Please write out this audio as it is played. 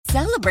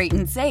Celebrate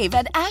and save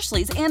at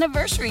Ashley's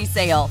Anniversary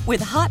Sale.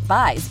 With Hot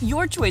Buys,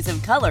 your choice of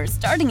colors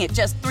starting at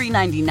just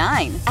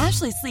 $3.99.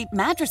 Ashley Sleep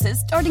mattresses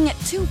starting at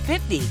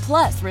 $2.50.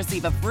 Plus,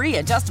 receive a free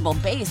adjustable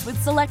base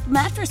with select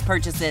mattress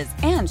purchases.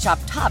 And shop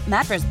top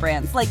mattress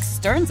brands like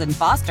Stearns &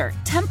 Foster,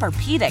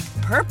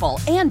 Tempur-Pedic, Purple,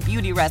 and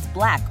Beautyrest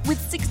Black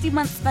with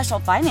 60-month special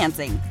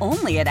financing.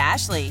 Only at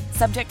Ashley.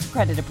 Subject to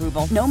credit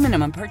approval. No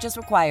minimum purchase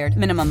required.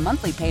 Minimum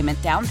monthly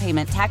payment, down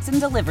payment, tax, and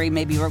delivery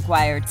may be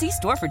required. See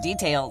store for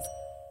details.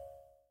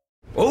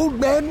 Old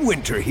Man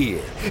Winter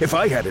here. If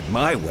I had it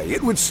my way,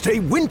 it would stay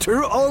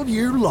winter all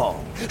year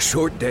long.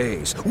 Short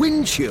days,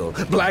 wind chill,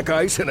 black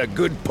ice, and a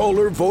good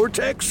polar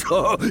vortex.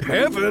 Oh,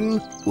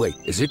 heaven. Wait,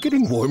 is it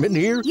getting warm in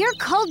here? Your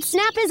cold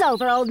snap is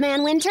over, Old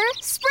Man Winter.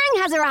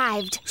 Spring has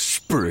arrived.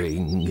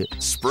 Spring.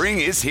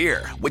 Spring is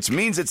here, which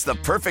means it's the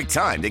perfect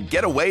time to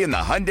get away in the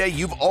Hyundai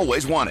you've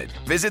always wanted.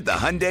 Visit the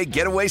Hyundai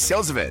Getaway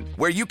Sales Event,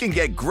 where you can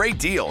get great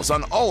deals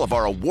on all of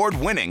our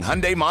award-winning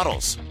Hyundai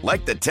models,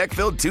 like the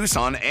tech-filled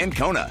Tucson and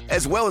Kona,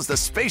 as well as the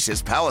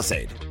spacious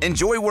Palisade.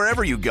 Enjoy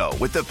wherever you go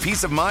with the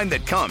peace of mind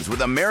that comes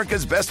with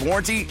America's best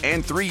warranty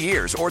and 3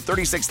 years or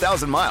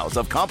 36,000 miles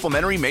of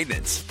complimentary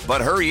maintenance.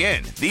 But hurry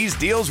in, these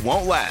deals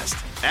won't last.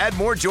 Add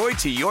more joy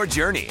to your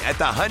journey at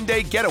the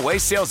Hyundai Getaway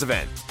Sales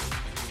Event.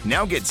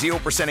 Now get 0%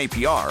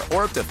 APR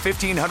or up to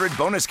 $1,500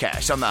 bonus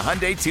cash on the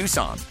Hyundai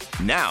Tucson.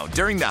 Now,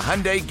 during the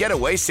Hyundai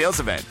Getaway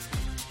Sales Event.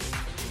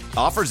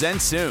 Offers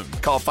end soon.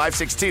 Call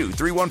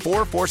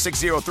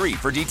 562-314-4603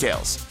 for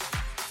details.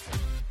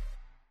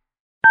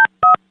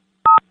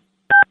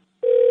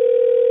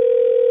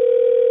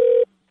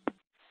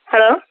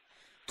 Hello?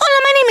 Hola,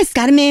 my name is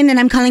Carmen, and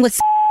I'm calling with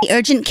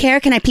urgent care.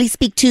 Can I please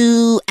speak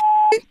to...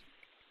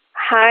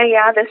 Hi,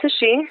 yeah, this is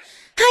she.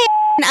 Hi,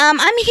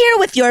 I'm here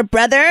with your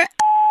brother,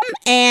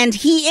 and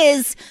he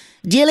is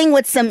dealing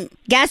with some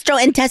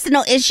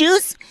gastrointestinal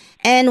issues.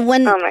 And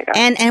when Oh my God.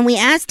 and we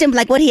asked him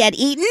like what he had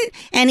eaten,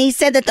 and he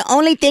said that the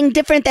only thing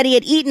different that he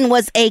had eaten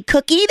was a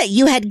cookie that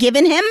you had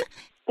given him.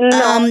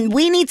 No,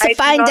 We need I to did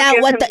find not out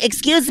give what him- the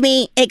excuse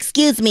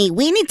me.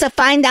 We need to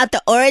find out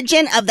the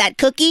origin of that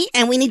cookie,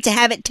 and we need to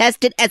have it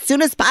tested as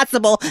soon as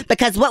possible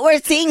because what we're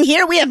seeing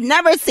here we have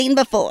never seen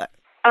before.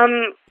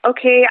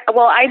 Okay,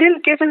 well, I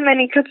didn't give him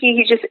any cookie.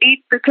 He just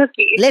ate the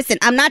cookie. Listen,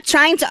 I'm not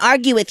trying to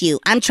argue with you.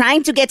 I'm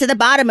trying to get to the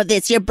bottom of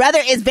this. Your brother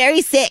is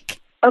very sick.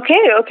 Okay,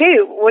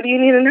 what do you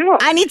need to know?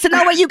 I need to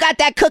know where you got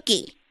that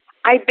cookie.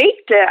 I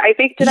baked it. at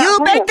You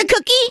home. baked the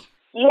cookie?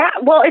 Yeah,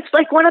 well, it's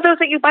like one of those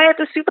that you buy at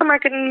the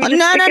supermarket and you just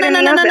No. stick it in the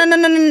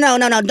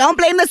oven. Don't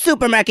blame the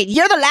supermarket.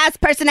 You're the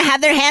last person to have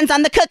their hands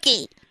on the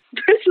cookie.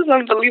 This is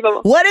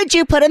unbelievable. What did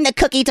you put in the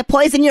cookie to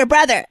poison your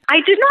brother?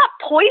 I did not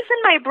poison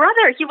my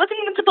brother. He wasn't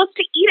even supposed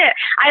to eat it.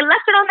 I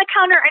left it on the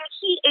counter and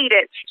he ate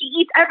it. He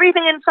eats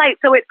everything in sight,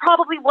 so it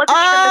probably wasn't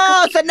even the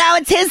cookie. So now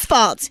it's his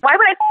fault. Why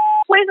would I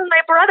poison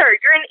my brother?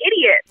 You're an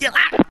idiot.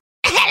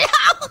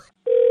 Hello?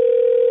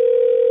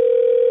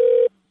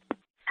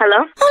 Hello?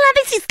 Hola,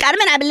 this is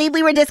Carmen. I believe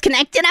we were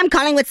disconnected. I'm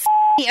calling with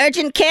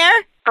urgent care.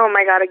 Oh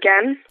my God,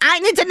 again? I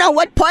need to know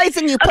what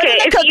poison you put in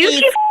the if you cookies.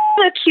 keep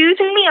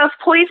accusing me of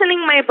poisoning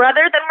my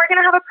brother, then we're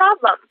gonna have a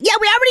problem. Yeah,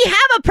 we already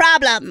have a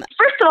problem.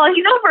 First of all,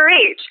 he's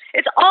overage.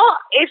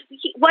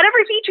 Whatever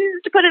he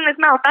chooses to put in his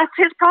mouth, that's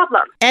his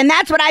problem. And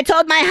that's what I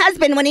told my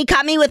husband when he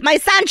caught me with my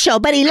Sancho,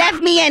 but he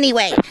left me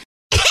anyway.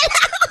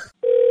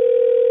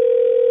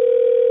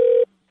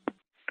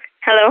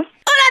 Hello?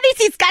 Hola, this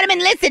is Carmen.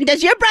 Listen,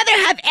 does your brother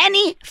have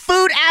any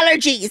food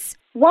allergies?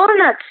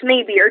 Walnuts,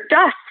 maybe, or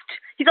dust.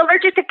 He's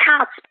allergic to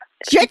cats.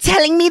 You're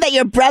telling me that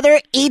your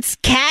brother eats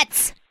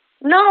cats?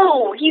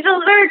 No, he's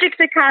allergic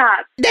to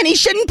cats. Then he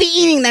shouldn't be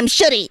eating them,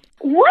 should he?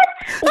 What?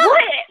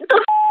 What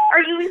the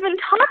are you even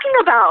talking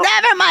about?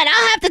 Never mind.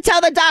 I'll have to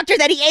tell the doctor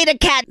that he ate a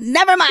cat.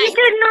 Never He mind.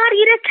 did not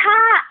eat a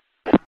cat.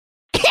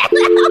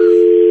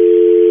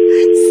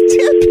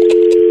 Stupid.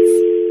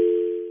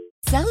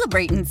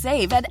 Celebrate and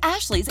save at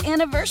Ashley's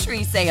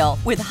Anniversary Sale.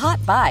 With Hot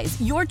Buys,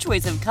 your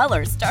choice of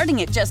colors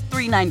starting at just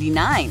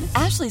 $3.99.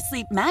 Ashley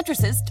Sleep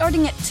mattresses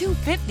starting at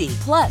 $2.50.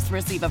 Plus,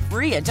 receive a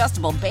free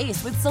adjustable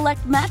base with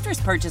select mattress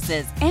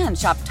purchases. And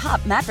shop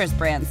top mattress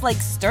brands like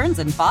Stearns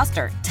 &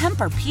 Foster,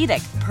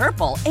 Tempur-Pedic,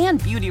 Purple,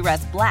 and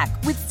Beautyrest Black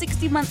with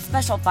 60-month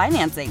special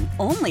financing.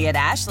 Only at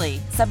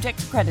Ashley. Subject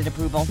to credit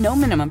approval. No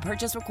minimum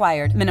purchase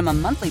required.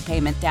 Minimum monthly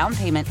payment, down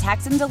payment,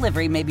 tax, and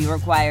delivery may be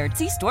required.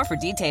 See store for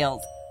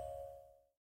details.